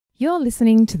You're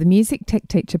listening to the Music Tech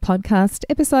Teacher podcast,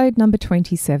 episode number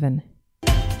 27.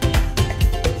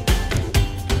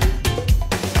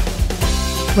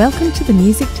 Welcome to the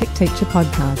Music Tech Teacher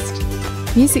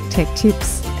podcast. Music tech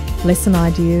tips, lesson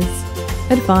ideas,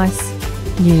 advice,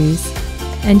 news,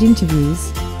 and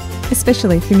interviews,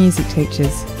 especially for music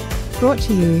teachers. Brought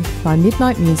to you by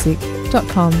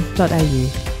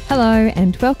midnightmusic.com.au. Hello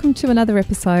and welcome to another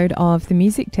episode of the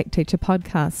Music Tech Teacher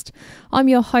podcast. I'm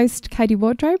your host, Katie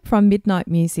Wardrobe from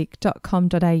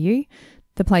midnightmusic.com.au,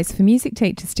 the place for music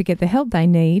teachers to get the help they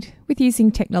need with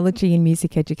using technology in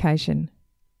music education.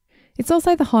 It's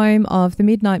also the home of the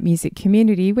Midnight Music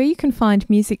community where you can find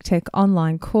music tech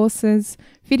online courses,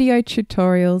 video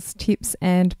tutorials, tips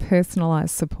and personalised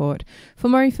support. For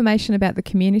more information about the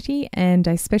community and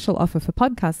a special offer for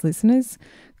podcast listeners,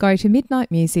 go to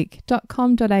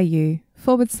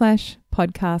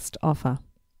midnightmusic.com.au/podcast offer.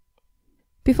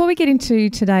 Before we get into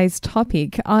today's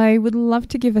topic, I would love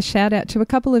to give a shout out to a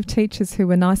couple of teachers who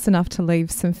were nice enough to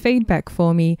leave some feedback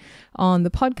for me on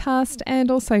the podcast and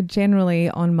also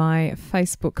generally on my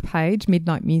Facebook page,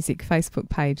 Midnight Music Facebook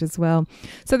page as well.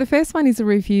 So the first one is a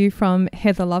review from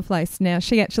Heather Lovelace. Now,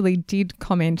 she actually did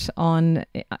comment on,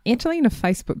 actually in a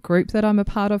Facebook group that I'm a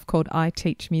part of called I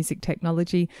Teach Music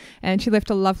Technology, and she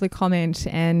left a lovely comment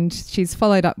and she's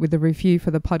followed up with a review for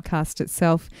the podcast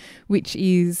itself, which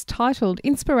is titled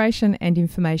Inspiration and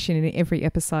Information in Every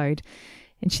Episode.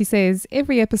 And she says,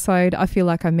 every episode I feel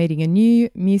like I'm meeting a new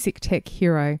music tech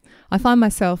hero. I find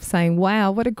myself saying, wow,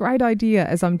 what a great idea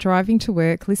as I'm driving to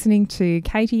work listening to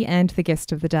Katie and the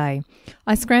guest of the day.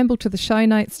 I scramble to the show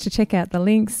notes to check out the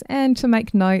links and to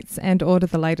make notes and order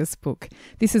the latest book.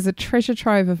 This is a treasure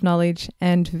trove of knowledge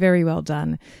and very well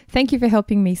done. Thank you for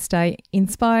helping me stay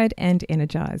inspired and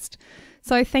energized.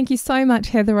 So thank you so much,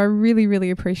 Heather. I really, really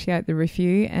appreciate the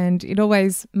review, and it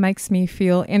always makes me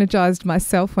feel energized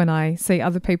myself when I see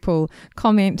other people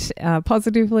comment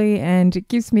positively, and it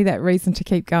gives me that reason to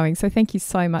keep going. So thank you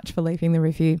so much for leaving the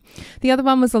review. The other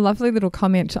one was a lovely little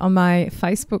comment on my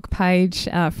Facebook page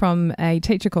from a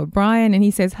teacher called Brian, and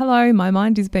he says, hello, my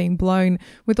mind is being blown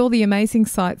with all the amazing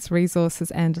sites,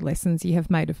 resources and lessons you have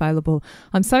made available.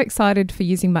 I'm so excited for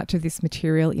using much of this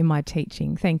material in my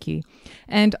teaching. Thank you.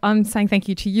 And I'm saying thank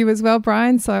you to you as well,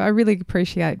 Brian. So I really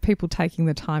appreciate people taking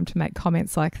the time to make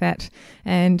comments like that.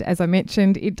 And as I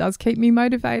mentioned, it does keep me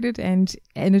motivated and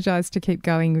energized to keep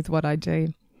going with what I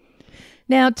do.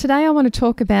 Now, today I want to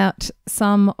talk about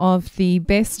some of the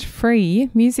best free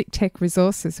music tech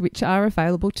resources which are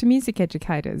available to music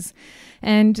educators.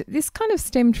 And this kind of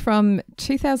stemmed from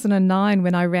 2009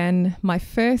 when I ran my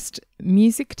first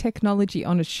music technology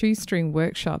on a shoestring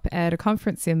workshop at a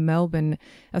conference in Melbourne,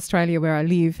 Australia, where I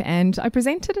live, and I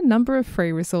presented a number of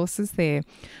free resources there.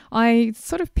 I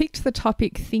sort of picked the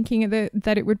topic thinking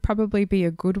that it would probably be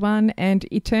a good one, and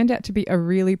it turned out to be a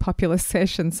really popular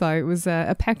session, so it was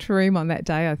a packed room on that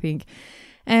day, I think.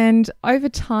 And over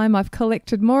time, I've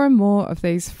collected more and more of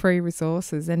these free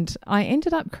resources, and I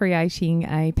ended up creating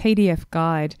a PDF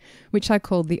guide, which I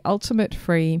called the Ultimate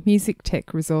Free Music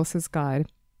Tech Resources Guide.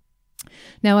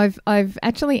 Now, I've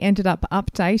actually ended up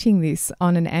updating this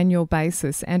on an annual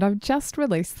basis, and I've just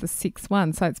released the sixth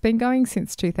one. So it's been going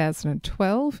since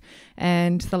 2012,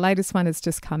 and the latest one has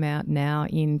just come out now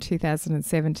in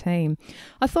 2017.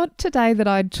 I thought today that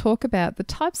I'd talk about the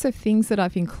types of things that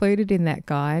I've included in that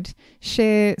guide,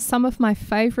 share some of my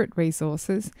favourite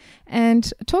resources,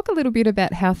 and talk a little bit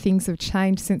about how things have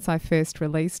changed since I first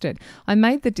released it. I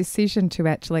made the decision to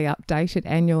actually update it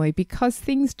annually because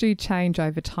things do change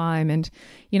over time. And,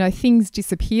 you know, things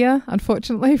disappear,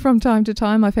 unfortunately, from time to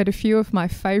time. I've had a few of my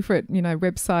favourite,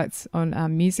 websites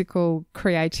on musical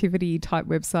creativity type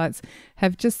websites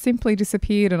have just simply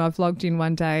disappeared, and I've logged in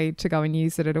one day to go and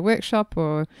use it at a workshop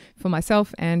or for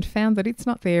myself and found that it's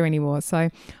not there anymore. So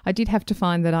I did have to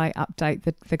find that I update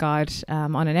the guide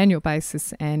on an annual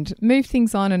basis and move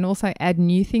things on and also add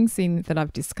new things in that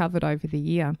I've discovered over the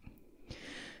year.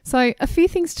 So a few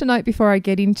things to note before I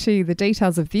get into the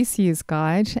details of this year's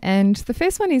guide. And the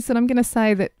first one is that I'm going to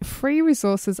say that free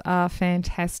resources are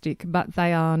fantastic, but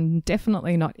they are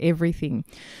definitely not everything.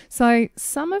 So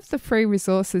some of the free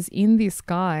resources in this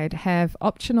guide have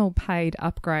optional paid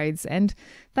upgrades, and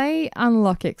they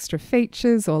unlock extra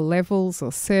features or levels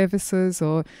or services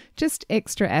or just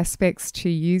extra aspects to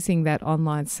using that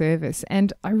online service.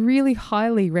 And I really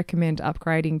highly recommend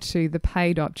upgrading to the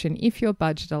paid option if your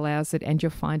budget allows it and you're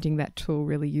finding that tool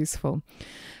really useful.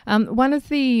 One of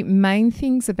the main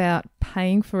things about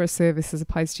paying for a service as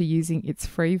opposed to using its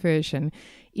free version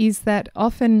is that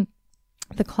often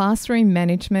the classroom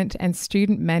management and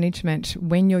student management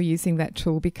when you're using that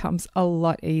tool becomes a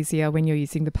lot easier when you're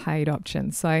using the paid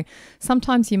option. So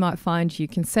sometimes you might find you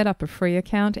can set up a free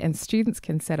account and students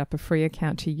can set up a free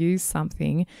account to use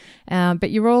something,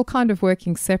 but you're all kind of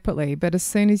working separately. But as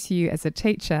soon as you, as a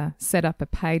teacher, set up a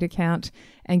paid account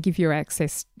and give your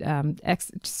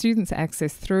students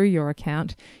access through your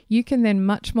account, you can then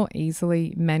much more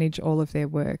easily manage all of their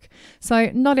work.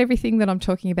 So not everything that I'm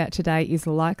talking about today is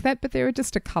like that, but there are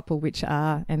just a couple which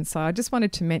are. And so I just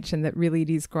wanted to mention that really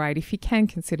it is great. If you can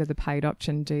consider the paid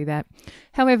option, do that.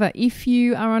 However, if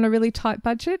you are on a really tight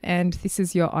budget and this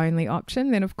is your only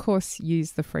option, then of course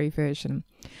use the free version.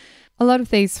 A lot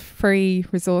of these free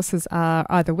resources are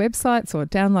either websites or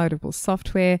downloadable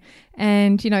software.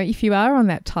 And, if you are on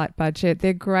that tight budget,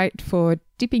 they're great for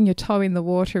dipping your toe in the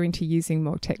water into using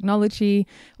more technology,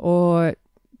 or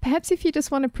perhaps if you just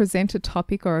want to present a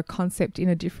topic or a concept in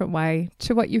a different way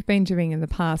to what you've been doing in the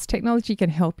past, technology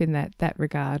can help in that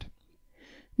regard.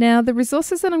 Now, the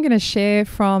resources that I'm going to share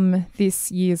from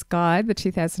this year's guide, the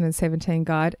 2017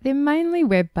 guide, they're mainly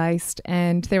web-based,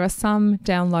 and there are some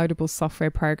downloadable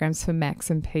software programs for Macs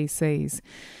and PCs.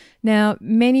 Now,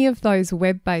 many of those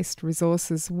web-based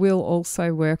resources will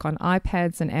also work on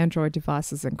iPads and Android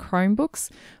devices and Chromebooks,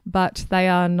 but they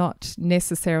are not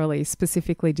necessarily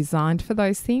specifically designed for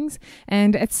those things.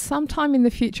 And at some time in the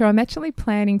future, I'm actually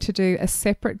planning to do a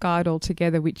separate guide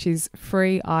altogether, which is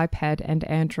free iPad and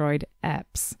Android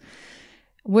apps.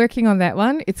 Working on that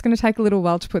one. It's going to take a little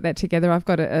while to put that together. I've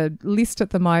got a list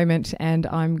at the moment, and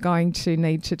I'm going to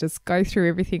need to just go through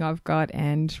everything I've got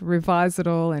and revise it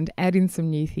all and add in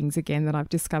some new things again that I've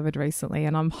discovered recently.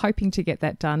 And I'm hoping to get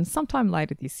that done sometime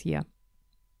later this year.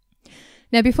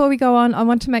 Now, before we go on, I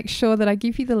want to make sure that I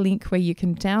give you the link where you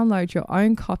can download your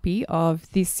own copy of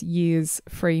this year's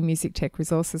free Music Tech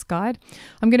Resources Guide.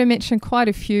 I'm going to mention quite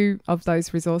a few of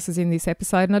those resources in this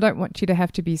episode, and I don't want you to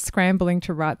have to be scrambling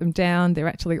to write them down. They're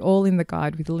actually all in the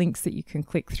guide with links that you can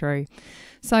click through.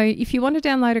 So if you want to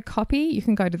download a copy, you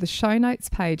can go to the show notes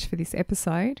page for this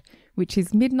episode, which is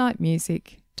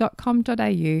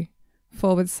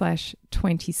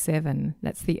midnightmusic.com.au/27.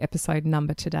 That's the episode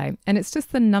number today. And it's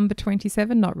just the number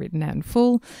 27, not written out in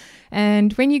full.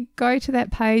 And when you go to that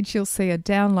page, you'll see a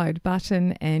download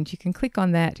button, and you can click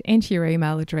on that, enter your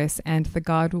email address, and the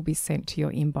guide will be sent to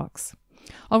your inbox.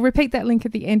 I'll repeat that link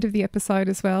at the end of the episode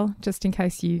as well, just in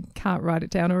case you can't write it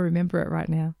down or remember it right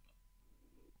now.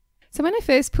 So when I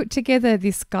first put together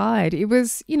this guide, it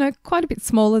was, quite a bit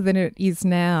smaller than it is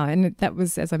now. And that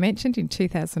was, as I mentioned, in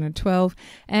 2012.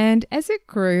 And as it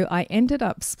grew, I ended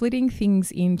up splitting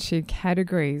things into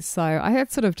categories. So I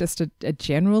had sort of just a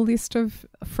general list of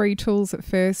free tools at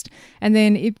first. And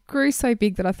then it grew so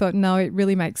big that I thought, no, it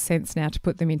really makes sense now to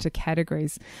put them into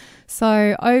categories.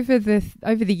 So over the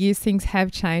years, things have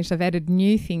changed. I've added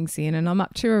new things in, and I'm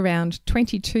up to around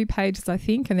 22 pages, I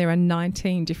think, and there are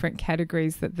 19 different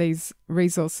categories that these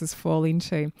resources fall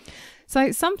into.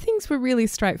 So some things were really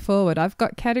straightforward. I've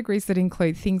got categories that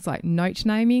include things like note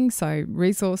naming, so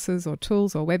resources or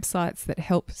tools or websites that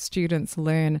help students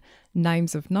learn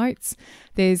names of notes.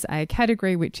 There's a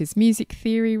category which is music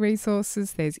theory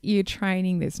resources, there's ear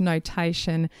training, there's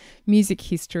notation, music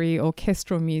history,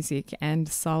 orchestral music, and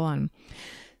so on.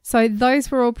 So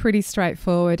those were all pretty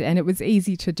straightforward, and it was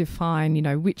easy to define,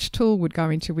 which tool would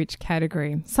go into which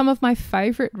category. Some of my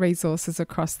favourite resources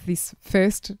across this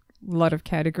first lot of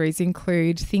categories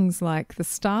include things like the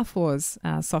Staff Wars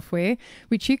software,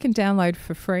 which you can download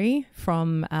for free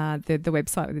from the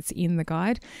website that's in the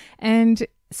guide. And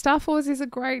Staff Wars is a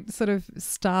great sort of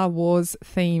Star Wars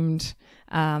themed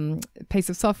piece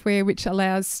of software which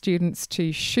allows students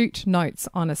to shoot notes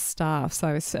on a staff.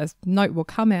 So a note will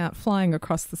come out flying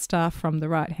across the staff from the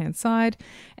right-hand side,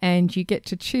 and you get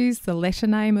to choose the letter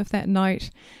name of that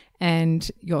note,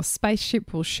 and your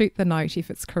spaceship will shoot the note if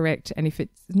it's correct, and if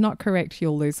it's not correct,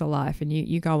 you'll lose a life, and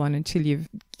you go on until you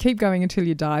keep going until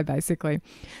you die, basically.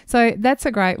 So that's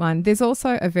a great one. There's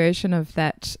also a version of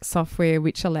that software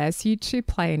which allows you to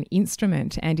play an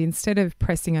instrument, and instead of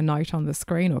pressing a note on the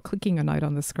screen or clicking a note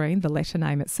on the screen, the letter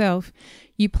name itself,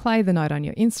 you play the note on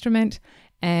your instrument,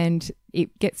 and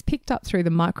it gets picked up through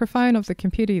the microphone of the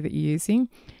computer that you're using,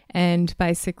 and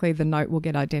basically the note will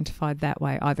get identified that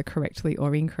way, either correctly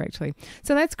or incorrectly.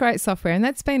 So that's great software, and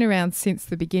that's been around since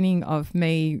the beginning of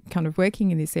me kind of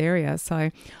working in this area.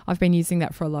 So I've been using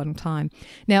that for a long time.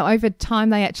 Now, over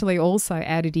time, they actually also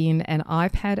added in an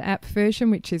iPad app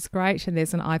version, which is great, and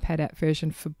there's an iPad app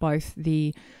version for both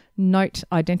the note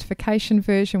identification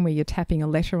version where you're tapping a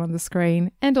letter on the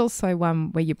screen, and also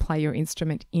one where you play your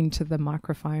instrument into the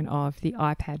microphone of the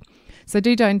iPad. So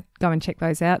don't go and check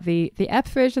those out. The app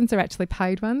versions are actually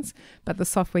paid ones, but the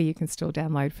software you can still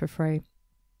download for free.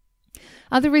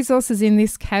 Other resources in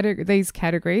these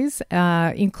categories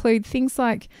include things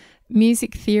like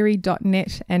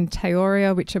musictheory.net and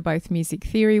Theoria, which are both music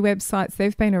theory websites.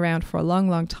 They've been around for a long,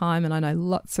 long time, and I know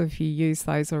lots of you use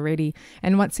those already.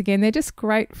 And once again, they're just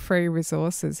great free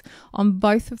resources. On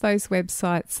both of those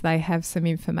websites, they have some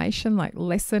information like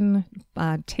lesson,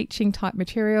 teaching type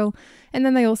material, and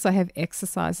then they also have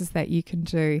exercises that you can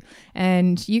do.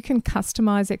 And you can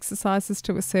customize exercises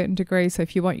to a certain degree. So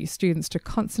if you want your students to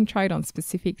concentrate on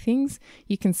specific things,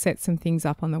 you can set some things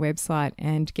up on the website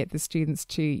and get the students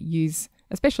to use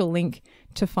a special link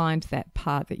to find that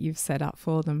part that you've set up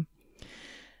for them.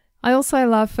 I also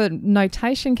love, for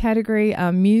notation category,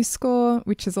 MuseScore,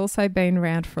 which has also been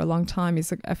around for a long time,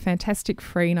 is a fantastic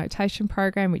free notation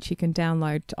program which you can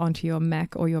download onto your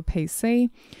Mac or your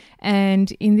PC.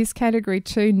 And in this category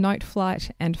too, Noteflight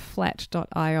and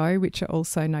Flat.io, which are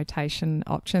also notation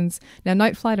options. Now,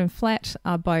 Noteflight and Flat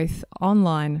are both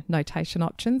online notation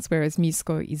options, whereas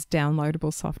MuseScore is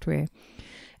downloadable software.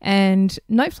 And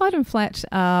Noteflight and Flat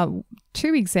are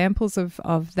two examples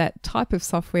of that type of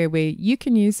software where you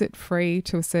can use it free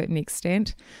to a certain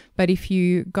extent, but if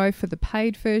you go for the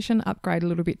paid version, upgrade a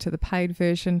little bit to the paid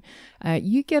version,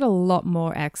 you get a lot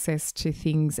more access to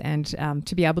things and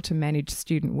to be able to manage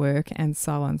student work and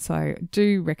so on. So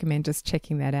do recommend just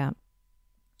checking that out.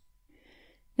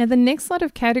 Now, the next lot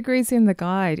of categories in the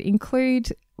guide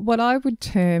include what I would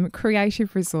term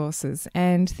creative resources,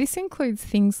 and this includes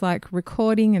things like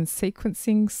recording and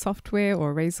sequencing software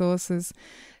or resources,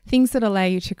 things that allow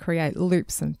you to create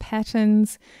loops and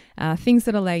patterns, things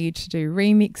that allow you to do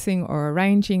remixing or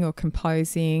arranging or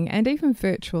composing, and even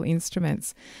virtual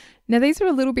instruments. Now, these are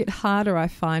a little bit harder, I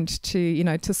find,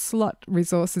 to slot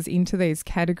resources into these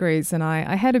categories, and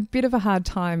I had a bit of a hard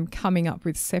time coming up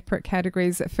with separate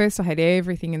categories. At first, I had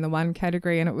everything in the one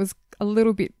category, and it was a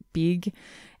little bit big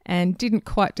and didn't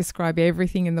quite describe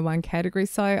everything in the one category.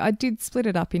 So I did split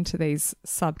it up into these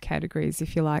subcategories,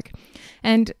 if you like.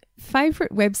 And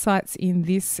favourite websites in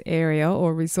this area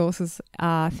or resources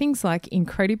are things like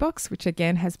Incredibox, which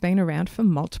again has been around for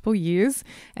multiple years,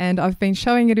 and I've been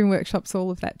showing it in workshops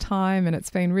all of that time, and it's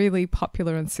been really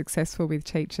popular and successful with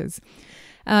teachers.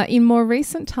 In more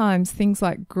recent times, things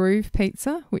like Groove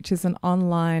Pizza, which is an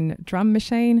online drum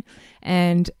machine,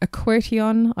 and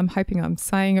Accordion, I'm hoping I'm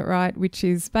saying it right, which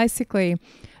is basically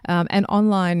an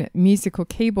online musical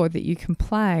keyboard that you can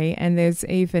play, and there's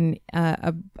even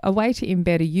a way to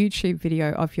embed a YouTube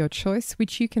video of your choice,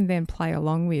 which you can then play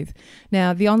along with.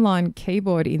 Now, the online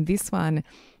keyboard in this one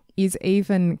is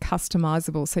even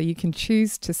customizable, so you can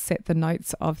choose to set the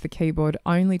notes of the keyboard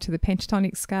only to the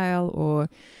pentatonic scale or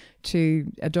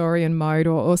to a Dorian mode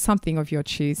or something of your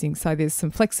choosing. So there's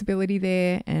some flexibility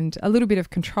there and a little bit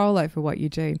of control over what you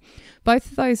do.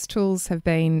 Both of those tools have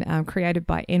been created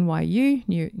by NYU,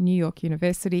 New York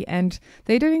University, and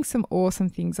they're doing some awesome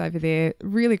things over there,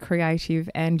 really creative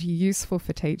and useful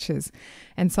for teachers.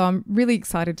 And so I'm really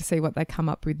excited to see what they come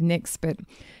up with next. But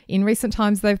in recent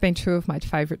times, they've been two of my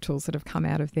favourite tools that have come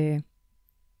out of there.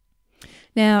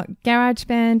 Now,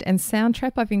 GarageBand and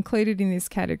Soundtrap I've included in this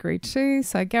category too.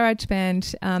 So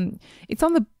GarageBand, it's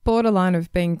on the borderline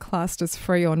of being classed as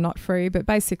free or not free, but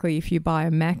basically if you buy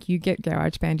a Mac, you get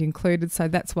GarageBand included. So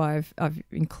that's why I've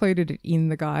included it in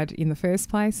the guide in the first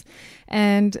place.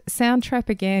 And Soundtrap,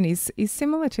 again, is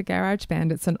similar to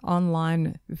GarageBand. It's an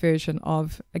online version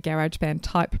of a GarageBand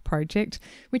type project,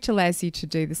 which allows you to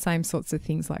do the same sorts of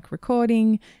things like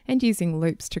recording and using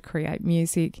loops to create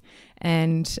music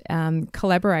and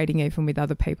collaborating even with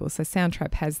other people. So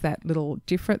Soundtrap has that little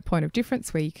point of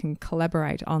difference where you can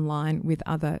collaborate online with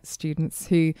other students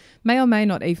who may or may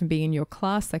not even be in your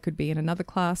class. They could be in another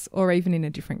class or even in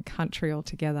a different country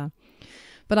altogether.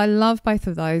 But I love both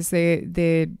of those.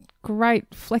 They're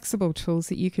great flexible tools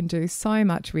that you can do so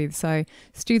much with. So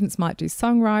students might do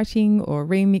songwriting or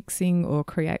remixing or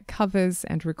create covers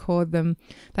and record them.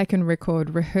 They can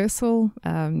record rehearsal,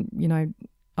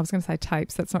 I was going to say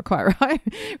tapes, that's not quite right.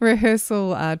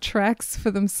 Rehearsal tracks for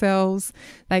themselves.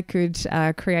 They could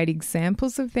create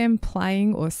examples of them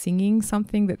playing or singing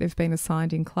something that they've been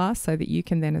assigned in class so that you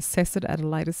can then assess it at a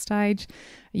later stage.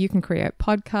 You can create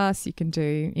podcasts. You can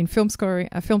do film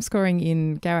scoring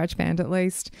in GarageBand at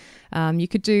least. You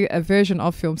could do a version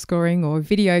of film scoring or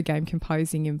video game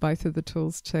composing in both of the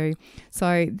tools too.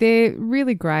 So they're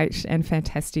really great and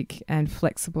fantastic and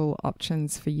flexible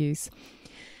options for use.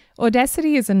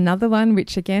 Audacity is another one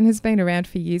which again has been around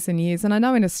for years and years, and I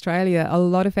know in Australia a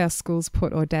lot of our schools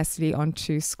put Audacity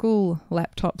onto school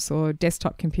laptops or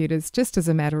desktop computers just as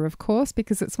a matter of course,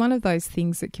 because it's one of those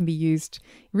things that can be used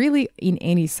really in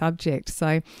any subject.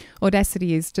 So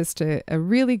Audacity is just a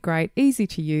really great, easy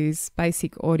to use,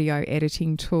 basic audio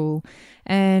editing tool,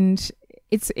 and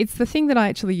it's the thing that I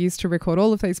actually use to record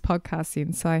all of these podcasts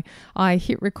in. So I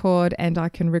hit record and I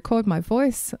can record my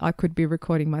voice. I could be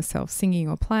recording myself singing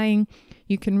or playing.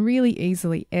 You can really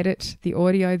easily edit the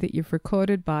audio that you've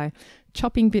recorded by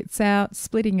chopping bits out,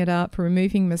 splitting it up,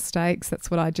 removing mistakes.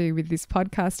 That's what I do with this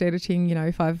podcast editing. You know,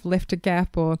 if I've left a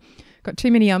gap or got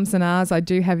too many ums and ahs, I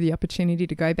do have the opportunity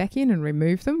to go back in and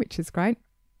remove them, which is great.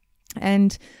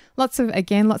 And lots of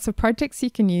projects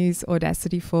you can use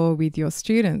Audacity for with your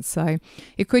students. So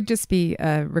it could just be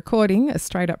a recording, a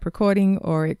straight up recording,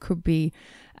 or it could be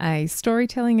a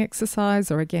storytelling exercise,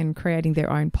 or again, creating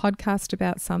their own podcast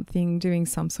about something, doing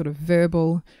some sort of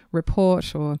verbal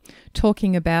report, or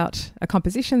talking about a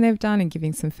composition they've done and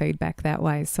giving some feedback that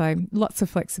way. So lots of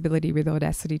flexibility with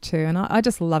Audacity too. And I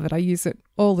just love it. I use it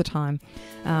all the time.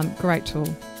 Great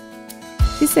tool.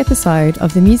 This episode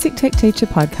of the Music Tech Teacher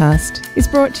podcast is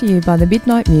brought to you by the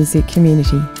Midnight Music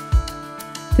Community.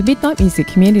 The Midnight Music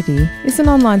Community is an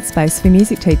online space for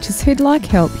music teachers who'd like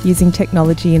help using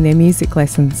technology in their music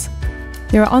lessons.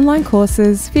 There are online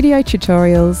courses, video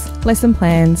tutorials, lesson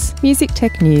plans, music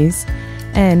tech news,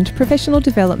 and professional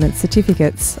development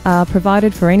certificates are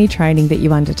provided for any training that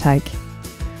you undertake.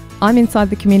 I'm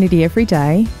inside the community every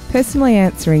day, personally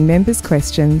answering members'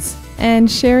 questions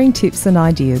and sharing tips and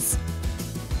ideas.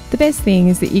 The best thing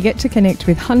is that you get to connect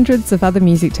with hundreds of other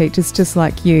music teachers just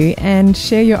like you and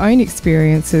share your own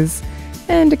experiences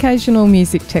and occasional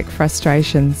music tech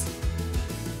frustrations.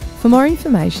 For more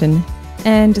information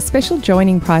and a special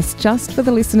joining price just for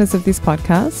the listeners of this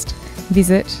podcast,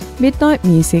 visit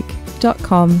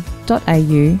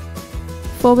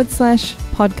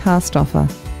midnightmusic.com.au/podcast offer.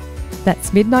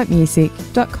 That's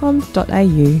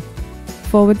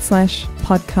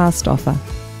midnightmusic.com.au/podcast offer.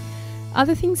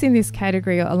 Other things in this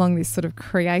category along this sort of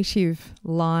creative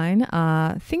line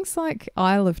are things like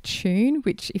Isle of Tune,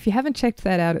 which if you haven't checked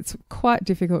that out, it's quite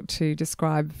difficult to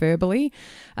describe verbally.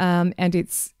 And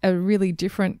it's a really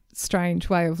different, strange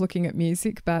way of looking at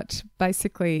music. But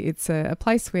basically it's a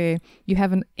place where you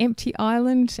have an empty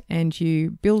island and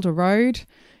you build a road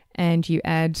and you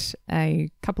add a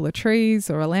couple of trees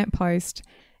or a lamppost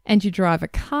and you drive a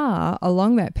car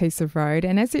along that piece of road.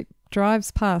 And as it drives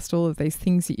past all of these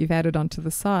things that you've added onto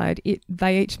the side,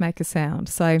 they each make a sound.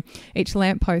 So each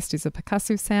lamppost is a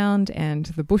percussive sound and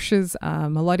the bushes are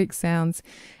melodic sounds,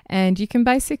 and you can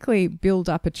basically build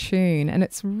up a tune, and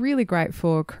it's really great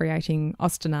for creating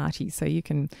ostinati. So you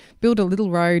can build a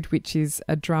little road which is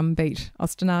a drum beat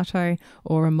ostinato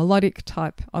or a melodic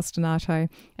type ostinato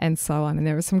and so on. And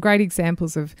there are some great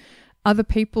examples of other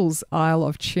people's Isle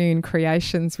of Tune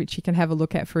creations which you can have a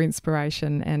look at for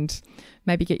inspiration and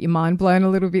maybe get your mind blown a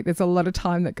little bit. There's a lot of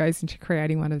time that goes into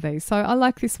creating one of these. So I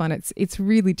like this one. It's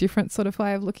really different sort of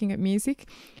way of looking at music,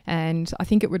 and I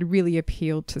think it would really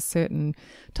appeal to certain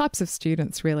types of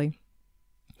students really.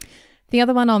 The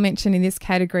other one I'll mention in this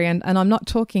category, and I'm not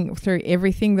talking through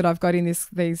everything that I've got in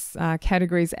these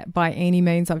categories by any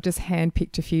means. I've just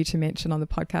handpicked a few to mention on the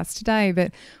podcast today.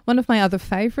 But one of my other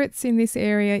favourites in this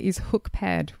area is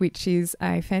HookPad, which is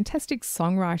a fantastic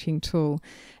songwriting tool.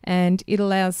 And it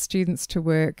allows students to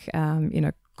work in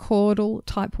a chordal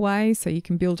type way, so you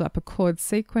can build up a chord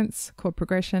sequence, chord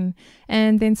progression,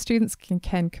 and then students can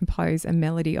compose a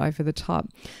melody over the top.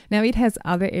 Now it has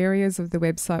other areas of the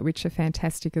website which are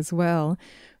fantastic as well,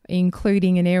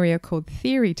 including an area called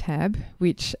Theory tab,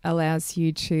 which allows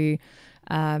you to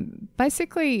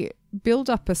basically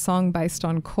build up a song based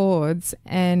on chords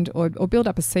or build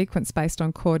up a sequence based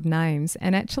on chord names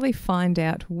and actually find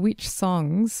out which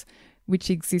songs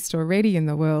which exist already in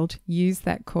the world use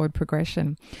that chord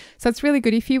progression. So it's really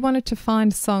good if you wanted to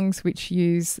find songs which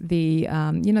use the,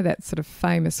 that sort of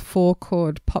famous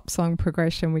 4-chord pop song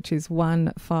progression, which is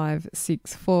 1, 5,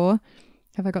 6, 4.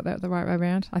 Have I got that the right way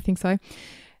around? I think so.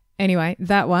 Anyway,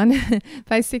 that one,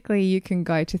 basically you can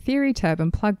go to Theory tab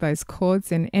and plug those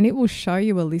chords in, and it will show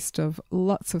you a list of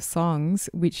lots of songs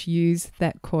which use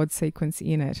that chord sequence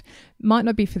in it. Might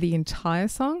not be for the entire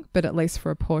song, but at least for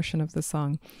a portion of the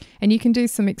song. And you can do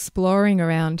some exploring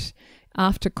around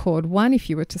after chord 1, if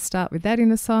you were to start with that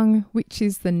in a song, which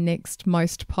is the next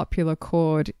most popular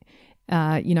chord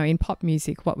in pop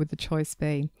music, what would the choice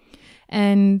be?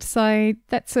 And so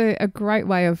that's a great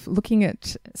way of looking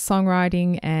at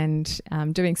songwriting and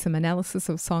doing some analysis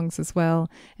of songs as well.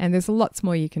 And there's lots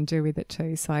more you can do with it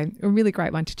too. So a really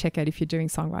great one to check out if you're doing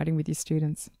songwriting with your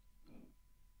students.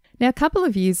 Now, a couple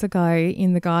of years ago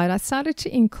in the guide, I started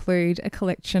to include a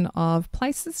collection of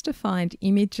places to find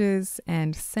images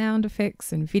and sound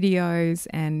effects and videos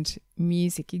and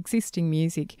music, existing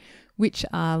music, which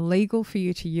are legal for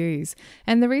you to use.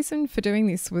 And the reason for doing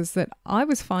this was that I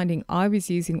was finding I was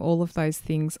using all of those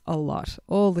things a lot,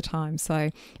 all the time.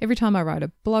 So every time I write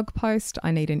a blog post,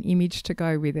 I need an image to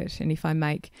go with it. And if I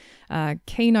make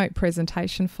keynote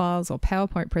presentation files or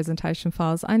PowerPoint presentation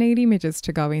files, I need images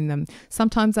to go in them.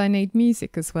 Sometimes I need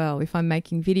music as well. If I'm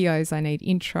making videos, I need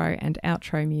intro and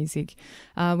outro music.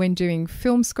 When doing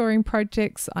film scoring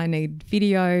projects, I need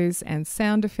videos and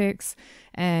sound effects.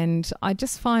 And I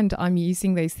just find I'm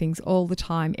using these things all the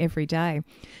time, every day.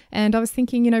 And I was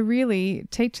thinking, really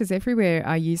teachers everywhere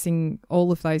are using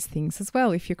all of those things as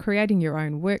well. If you're creating your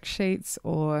own worksheets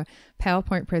or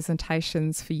PowerPoint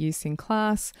presentations for use in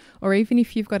class, or even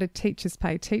if you've got a teachers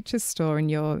pay teachers store and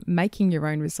you're making your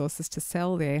own resources to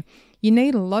sell there, you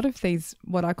need a lot of these,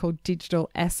 what I call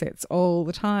digital assets, all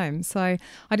the time. So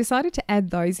I decided to add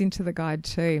those into the guide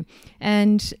too.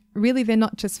 And really, they're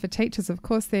not just for teachers. Of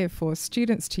course, they're for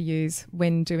students to use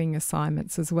when doing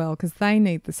assignments as well, because they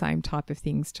need the same type of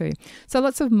things too. So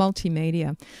lots of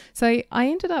multimedia. So I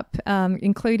ended up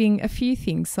including a few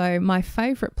things. So my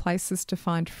favourite places to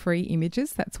find free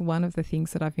images, that's one of the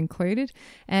things that I've included.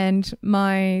 And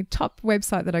my top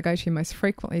website that I go to most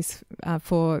frequently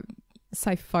for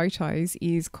say photos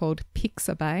is called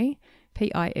Pixabay,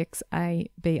 Pixabay,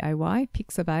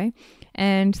 Pixabay,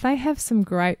 and they have some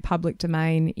great public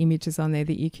domain images on there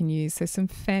that you can use. There's some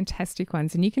fantastic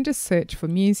ones, and you can just search for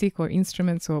music or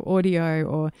instruments or audio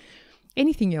or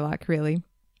anything you like, really,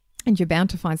 and you're bound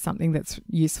to find something that's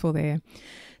useful there.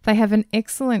 They have an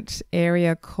excellent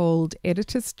area called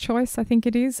Editor's Choice, I think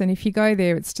it is, and if you go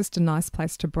there, it's just a nice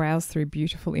place to browse through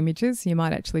beautiful images. You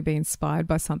might actually be inspired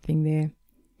by something there.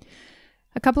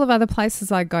 A couple of other places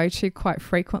I go to quite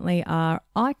frequently are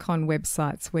icon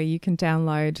websites where you can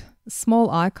download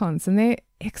small icons, and they're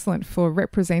excellent for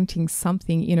representing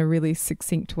something in a really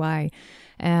succinct way.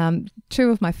 Two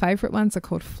of my favourite ones are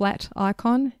called Flat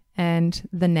Icon and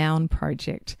the Noun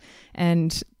Project.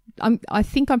 And I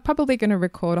think I'm probably going to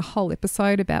record a whole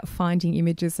episode about finding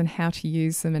images and how to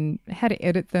use them and how to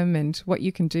edit them and what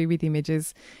you can do with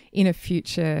images in a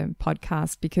future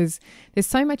podcast, because there's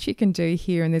so much you can do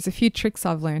here, and there's a few tricks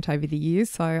I've learned over the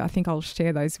years. So I think I'll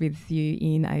share those with you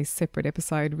in a separate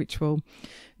episode, which will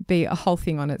be a whole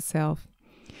thing on itself.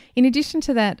 In addition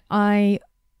to that,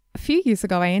 a few years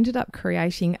ago, I ended up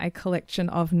creating a collection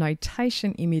of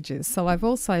notation images. So I've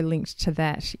also linked to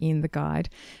that in the guide.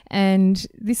 And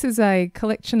this is a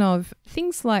collection of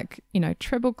things like,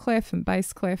 treble clef and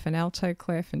bass clef and alto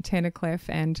clef and tenor clef,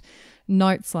 and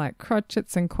notes like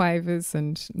crotchets and quavers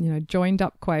and, joined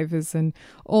up quavers and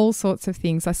all sorts of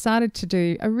things. I started to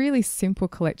do a really simple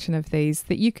collection of these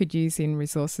that you could use in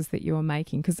resources that you were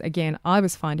making, because again, I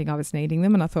was finding I was needing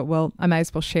them, and I thought, well, I may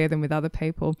as well share them with other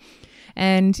people.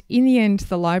 And in the end,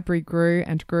 the library grew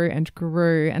and grew and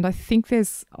grew, and I think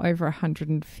there's over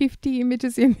 150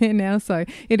 images in there now, so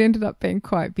it ended up being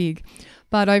quite big.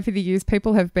 But over the years,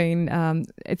 people have been,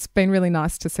 it's been really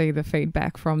nice to see the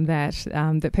feedback from that,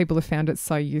 that people have found it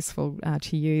so useful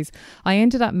to use. I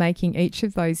ended up making each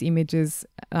of those images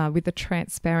with a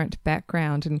transparent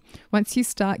background. And once you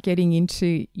start getting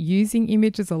into using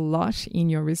images a lot in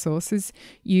your resources,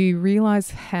 you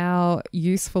realize how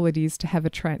useful it is to have a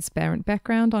transparent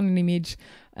background on an image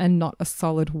and not a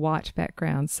solid white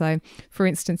background. So, for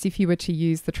instance, if you were to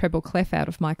use the treble clef out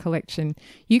of my collection,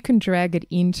 you can drag it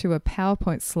into a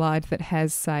PowerPoint slide that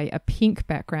has, say, a pink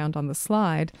background on the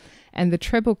slide, and the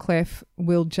treble clef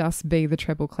will just be the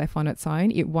treble clef on its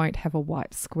own. It won't have a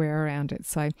white square around it.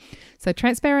 So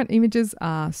transparent images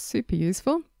are super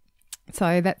useful.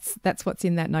 So that's what's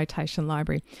in that notation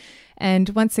library. And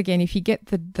once again, if you get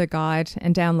the guide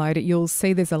and download it, you'll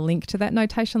see there's a link to that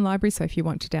notation library. So if you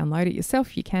want to download it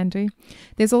yourself, you can do.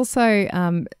 There's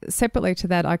also, separately to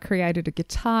that, I created a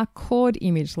guitar chord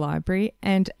image library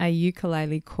and a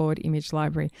ukulele chord image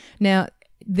library. Now,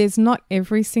 there's not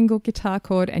every single guitar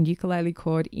chord and ukulele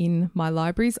chord in my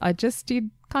libraries. I just did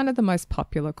kind of the most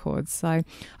popular chords. So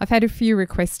I've had a few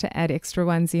requests to add extra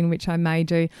ones in, which I may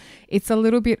do. It's a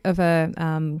little bit of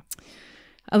a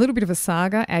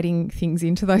saga adding things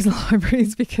into those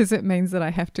libraries, because it means that I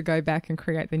have to go back and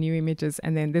create the new images,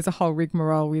 and then there's a whole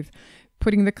rigmarole with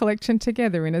putting the collection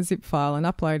together in a zip file and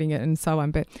uploading it and so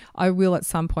on. But I will at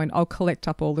some point, I'll collect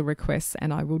up all the requests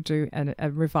and I will do a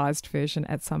revised version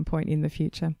at some point in the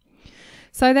future.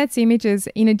 So that's images.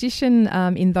 In addition,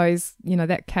 in those,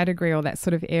 that category or that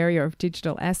sort of area of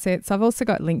digital assets, I've also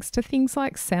got links to things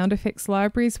like sound effects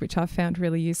libraries, which I've found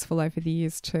really useful over the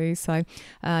years too. So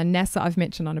NASA, I've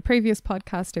mentioned on a previous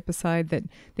podcast episode that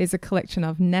there's a collection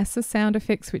of NASA sound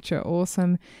effects, which are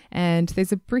awesome. And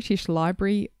there's a British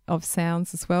library of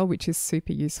sounds as well, which is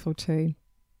super useful too.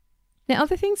 Now,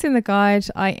 other things in the guide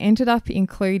I ended up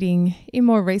including in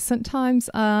more recent times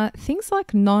are things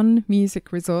like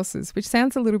non-music resources, which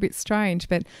sounds a little bit strange,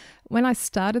 but when I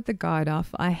started the guide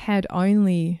off, I had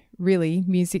only really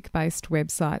music-based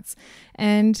websites.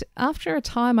 And after a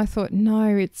time, I thought,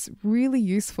 no, it's really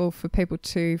useful for people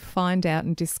to find out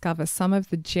and discover some of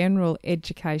the general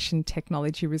education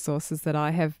technology resources that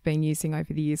I have been using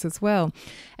over the years as well.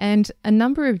 And a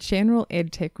number of general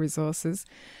EdTech resources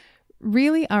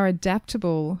really are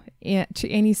adaptable to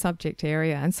any subject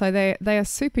area. And so they are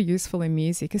super useful in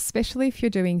music, especially if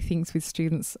you're doing things with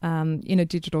students in a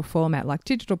digital format, like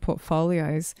digital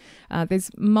portfolios. There's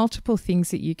multiple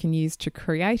things that you can use to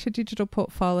create a digital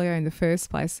portfolio in the first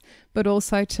place, but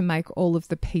also to make all of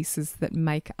the pieces that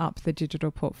make up the digital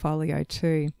portfolio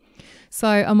too.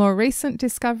 So a more recent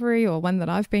discovery, or one that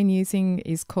I've been using,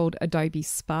 is called Adobe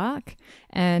Spark,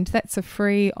 and that's a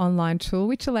free online tool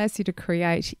which allows you to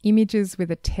create images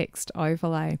with a text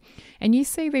overlay. And you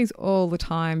see these all the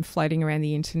time floating around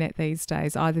the internet these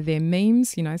days. Either they're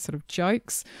memes, sort of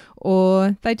jokes,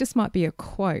 or they just might be a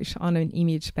quote on an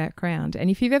image background. And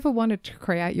if you've ever wanted to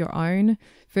create your own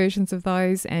versions of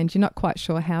those and you're not quite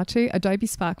sure how to, Adobe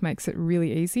Spark makes it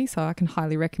really easy, so I can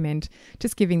highly recommend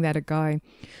just giving that a go.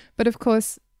 But of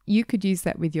course, you could use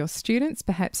that with your students.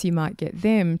 Perhaps you might get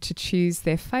them to choose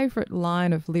their favourite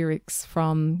line of lyrics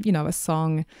from, a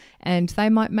song, and they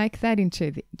might make that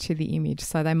into the image.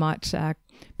 So they might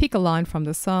pick a line from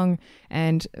the song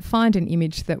and find an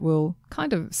image that will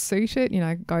kind of suit it,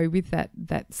 go with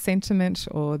that sentiment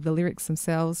or the lyrics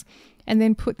themselves, and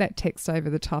then put that text over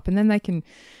the top. And then they can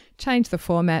change the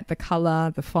format, the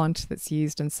colour, the font that's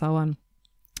used, and so on.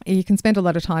 You can spend a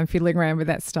lot of time fiddling around with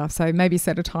that stuff, so maybe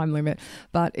set a time limit,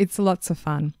 but it's lots of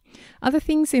fun. Other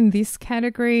things in this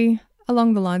category,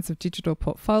 along the lines of digital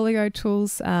portfolio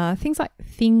tools, things like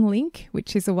ThingLink,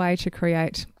 which is a way to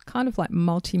create kind of like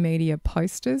multimedia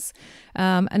posters.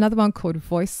 Another one called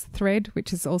VoiceThread, which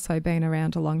has also been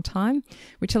around a long time,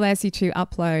 which allows you to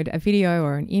upload a video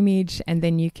or an image, and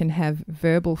then you can have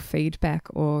verbal feedback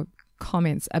or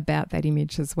comments about that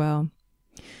image as well.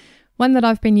 One that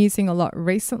I've been using a lot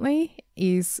recently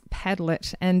is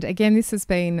Padlet. And again, this has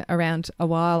been around a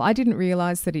while. I didn't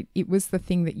realise that it was the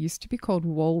thing that used to be called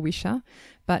Wall Wisher,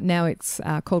 but now it's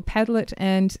called Padlet.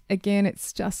 And again,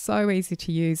 it's just so easy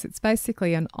to use. It's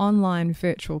basically an online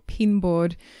virtual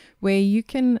pinboard where you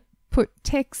can put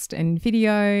text and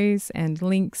videos and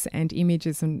links and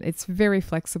images, and it's very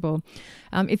flexible.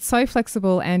 It's so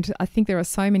flexible, and I think there are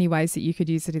so many ways that you could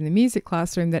use it in the music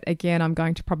classroom that, again, I'm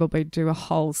going to probably do a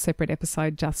whole separate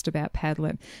episode just about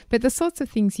Padlet. But the sorts of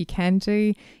things you can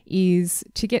do is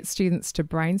to get students to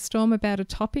brainstorm about a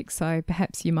topic. So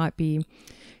perhaps you might be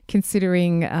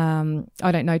considering,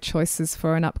 choices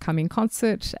for an upcoming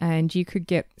concert, and you could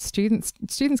get students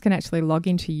can actually log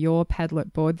into your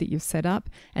Padlet board that you've set up,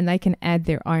 and they can add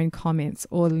their own comments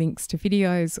or links to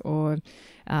videos or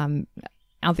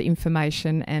other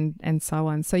information and so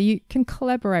on. So you can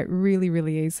collaborate really,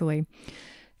 really easily.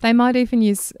 They might even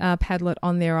use Padlet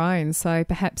on their own. So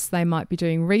perhaps they might be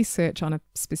doing research on a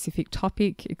specific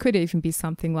topic. It could even be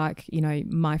something like,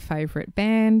 my favourite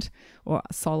band or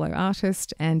solo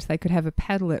artist, and they could have a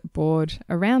Padlet board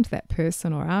around that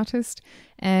person or artist,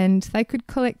 and they could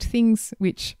collect things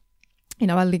which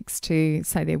are links to,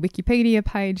 say, their Wikipedia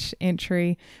page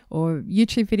entry or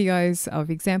YouTube videos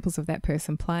of examples of that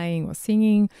person playing or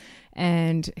singing,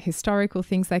 and historical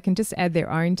things. They can just add their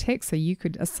own text. So you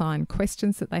could assign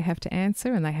questions that they have to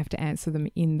answer, and they have to answer them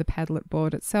in the Padlet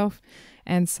board itself,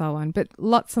 and so on. But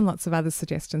lots and lots of other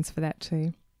suggestions for that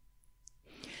too.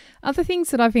 Other things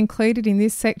that I've included in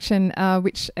this section,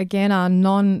 which again are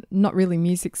not really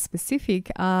music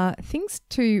specific, are things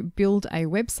to build a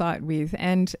website with.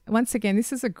 And once again,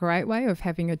 this is a great way of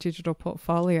having a digital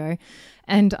portfolio.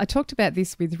 And I talked about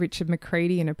this with Richard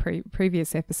McCready in a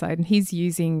previous episode, and he's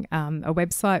using a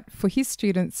website for his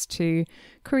students to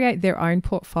create their own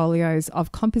portfolios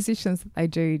of compositions that they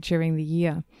do during the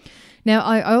year. Now,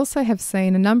 I also have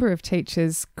seen a number of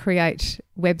teachers create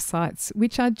websites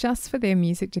which are just for their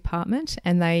music department,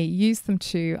 and they use them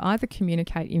to either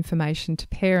communicate information to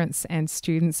parents and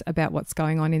students about what's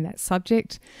going on in that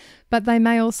subject, but they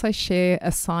may also share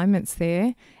assignments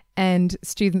there, and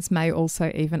students may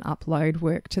also even upload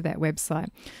work to that website.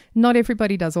 Not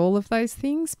everybody does all of those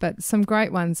things, but some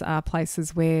great ones are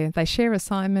places where they share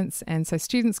assignments, and so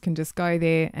students can just go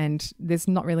there and there's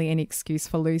not really any excuse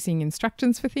for losing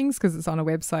instructions for things because it's on a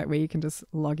website where you can just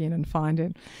log in and find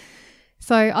it.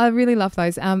 So I really love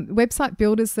those. Website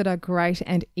builders that are great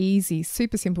and easy,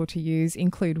 super simple to use,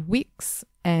 include Wix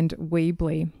and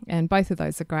Weebly, and both of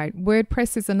those are great.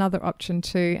 WordPress is another option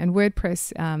too, and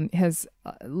WordPress has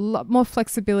a lot more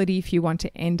flexibility if you want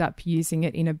to end up using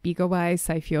it in a bigger way.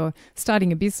 So if you're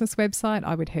starting a business website,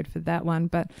 I would head for that one.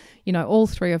 But, all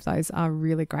three of those are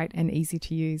really great and easy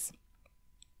to use.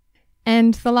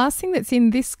 And the last thing that's in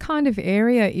this kind of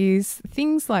area is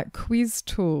things like quiz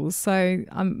tools. So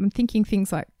I'm thinking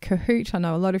things like Kahoot. I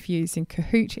know a lot of you using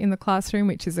Kahoot in the classroom,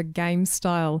 which is a game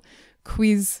style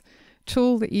quiz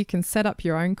tool that you can set up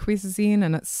your own quizzes in,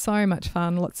 and it's so much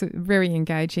fun. Very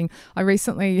engaging. I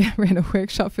recently ran a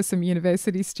workshop for some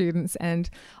university students, and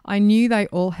I knew they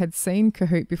all had seen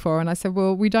Kahoot before, and I said,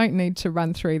 well, we don't need to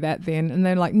run through that then. And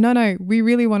they're like, no, we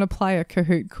really want to play a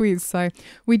Kahoot quiz. So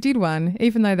we did one,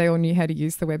 even though they all knew how to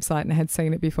use the website and had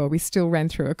seen it before. We still ran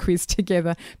through a quiz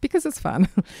together because it's fun.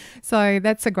 So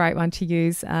that's a great one to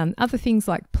use. Other things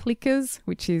like Plickers,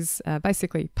 which is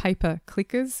basically paper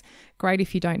clickers. Great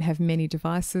if you don't have many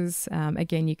devices.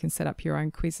 Again, you can set up your own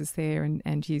quizzes there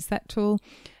and use that tool.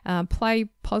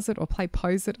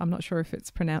 PlayPosit, I'm not sure if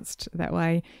it's pronounced that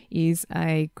way, is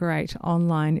a great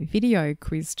online video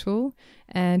quiz tool.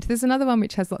 And there's another one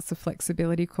which has lots of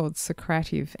flexibility called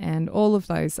Socrative, and all of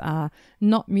those are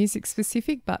not music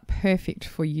specific but perfect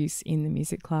for use in the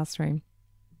music classroom.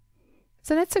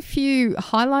 So that's a few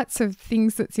highlights of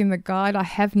things that's in the guide. I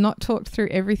have not talked through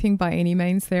everything by any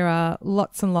means. There are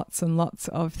lots and lots and lots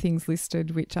of things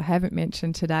listed which I haven't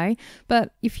mentioned today.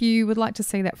 But if you would like to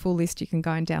see that full list, you can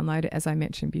go and download it, as I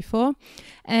mentioned before.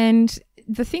 And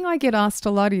the thing I get asked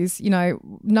a lot is,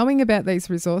 knowing about these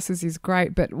resources is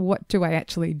great, but what do I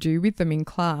actually do with them in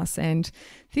class? And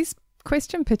this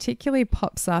question particularly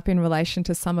pops up in relation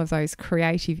to some of those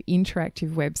creative,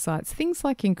 interactive websites, things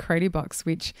like Incredibox,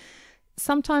 which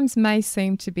sometimes may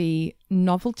seem to be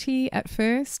novelty at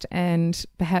first and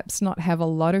perhaps not have a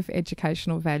lot of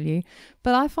educational value.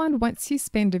 But I find once you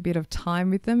spend a bit of time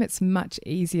with them, it's much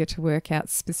easier to work out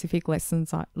specific lesson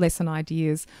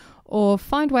ideas or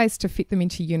find ways to fit them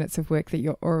into units of work that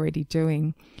you're already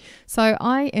doing. So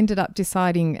I ended up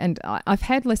deciding, and I've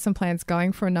had lesson plans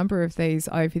going for a number of these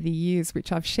over the years,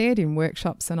 which I've shared in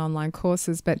workshops and online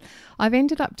courses, but I've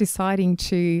ended up deciding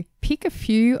to pick a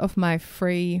few of my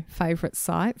free favourite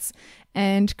sites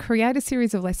and create a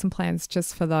series of lesson plans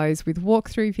just for those with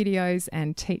walkthrough videos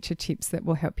and teacher tips that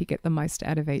will help you get the most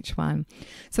out of each one.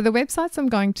 So the websites I'm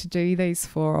going to do these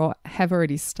for, or have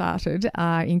already started,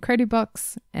 are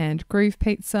Incredibox and Groove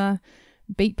Pizza,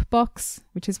 Beepbox,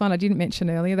 which is one I didn't mention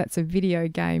earlier. That's a video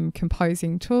game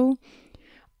composing tool.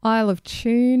 Isle of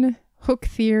Tune, Hook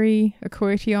Theory,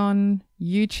 Accordion,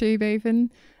 YouTube even,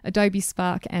 Adobe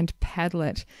Spark and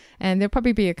Padlet. And there'll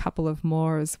probably be a couple of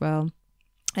more as well.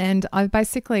 And I'm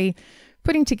basically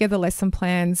putting together lesson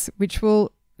plans which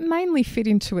will mainly fit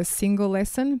into a single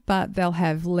lesson, but they'll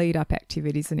have lead-up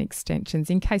activities and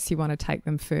extensions in case you want to take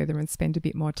them further and spend a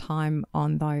bit more time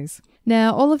on those.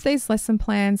 Now, all of these lesson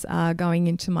plans are going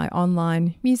into my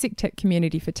online music tech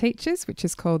community for teachers, which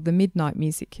is called the Midnight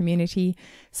Music Community.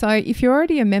 So if you're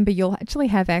already a member, you'll actually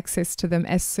have access to them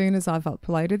as soon as I've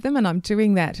uploaded them, and I'm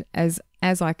doing that as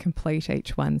I complete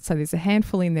each one. So there's a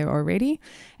handful in there already,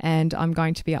 and I'm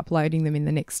going to be uploading them in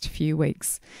the next few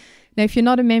weeks. Now, if you're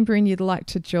not a member and you'd like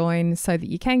to join so that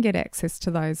you can get access to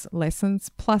those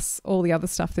lessons, plus all the other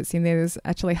stuff that's in there, there's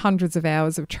actually hundreds of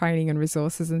hours of training and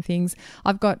resources and things.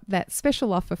 I've got that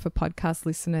special offer for podcast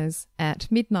listeners at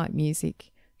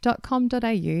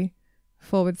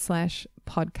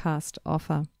midnightmusic.com.au/podcast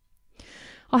offer.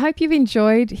 I hope you've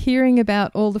enjoyed hearing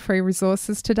about all the free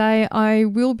resources today. I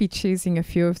will be choosing a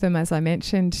few of them, as I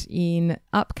mentioned, in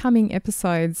upcoming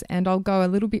episodes, and I'll go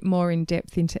a little bit more in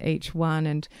depth into each one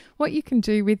and what you can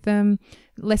do with them,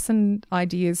 lesson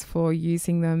ideas for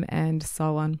using them, and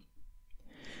so on.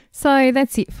 So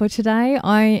that's it for today.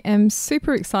 I am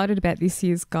super excited about this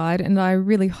year's guide, and I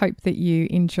really hope that you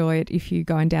enjoy it if you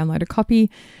go and download a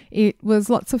copy. It was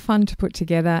lots of fun to put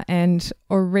together, and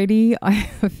already I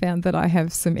have found that I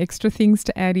have some extra things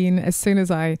to add in. As soon as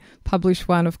I publish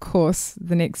one, of course,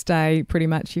 the next day pretty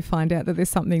much you find out that there's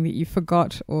something that you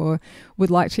forgot or would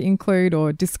like to include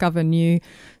or discover new.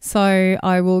 So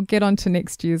I will get on to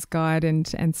next year's guide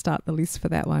and start the list for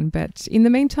that one. But in the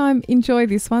meantime, enjoy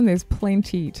this one. There's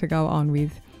plenty to go on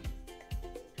with.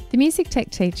 The Music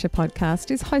Tech Teacher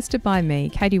podcast is hosted by me,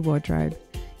 Katie Wardrobe.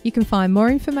 You can find more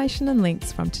information and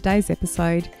links from today's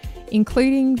episode,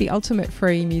 including the ultimate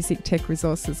free Music Tech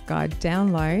Resources Guide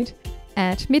download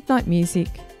at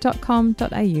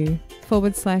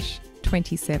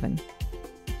midnightmusic.com.au/27.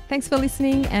 Thanks for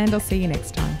listening, and I'll see you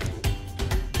next time.